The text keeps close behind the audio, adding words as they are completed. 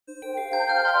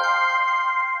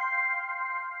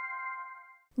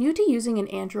New to using an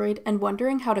Android and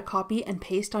wondering how to copy and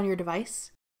paste on your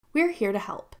device? We're here to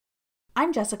help.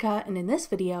 I'm Jessica, and in this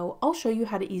video, I'll show you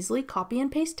how to easily copy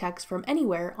and paste text from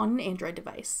anywhere on an Android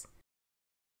device.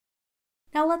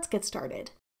 Now let's get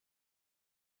started.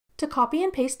 To copy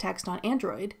and paste text on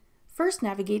Android, first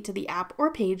navigate to the app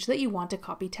or page that you want to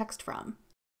copy text from.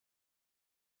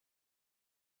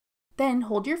 Then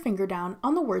hold your finger down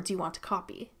on the words you want to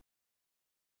copy.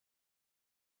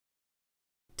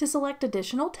 To select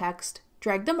additional text,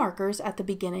 drag the markers at the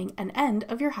beginning and end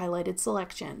of your highlighted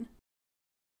selection.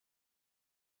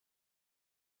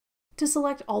 To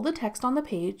select all the text on the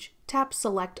page, tap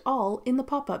Select All in the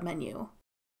pop-up menu.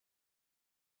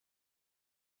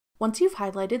 Once you've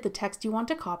highlighted the text you want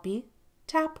to copy,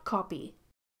 tap Copy.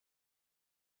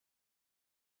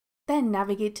 Then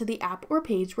navigate to the app or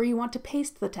page where you want to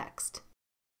paste the text.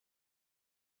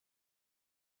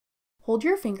 Hold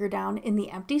your finger down in the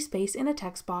empty space in a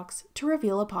text box to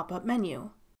reveal a pop-up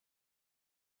menu.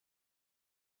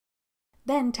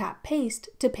 Then tap Paste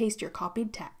to paste your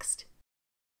copied text.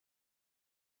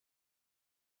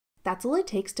 That's all it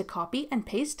takes to copy and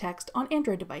paste text on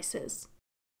Android devices.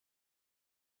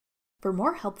 For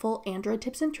more helpful Android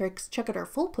tips and tricks, check out our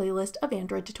full playlist of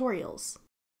Android tutorials.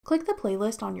 Click the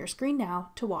playlist on your screen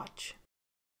now to watch.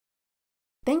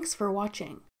 Thanks for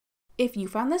watching. If you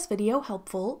found this video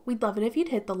helpful, we'd love it if you'd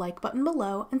hit the like button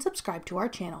below and subscribe to our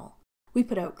channel. We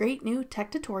put out great new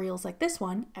tech tutorials like this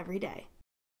one every day.